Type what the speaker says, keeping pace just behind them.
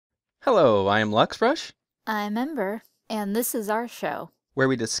Hello, I am Lux Brush, I'm Ember, and this is our show. where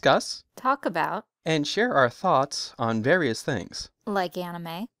we discuss Talk about, and share our thoughts on various things like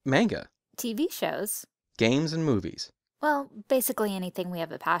anime, manga, TV shows, games, and movies. well, basically anything we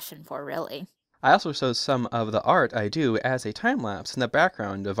have a passion for, really. I also show some of the art I do as a time lapse in the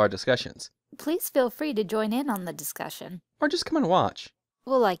background of our discussions. Please feel free to join in on the discussion. Or just come and watch.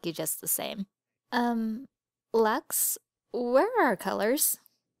 We'll like you just the same. Lux, where are our colors?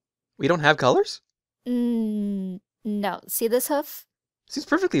 We don't have colors? No. See this hoof? Seems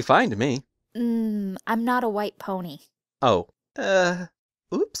perfectly fine to me. I'm not a white pony. Oh,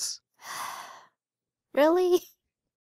 oops. Really?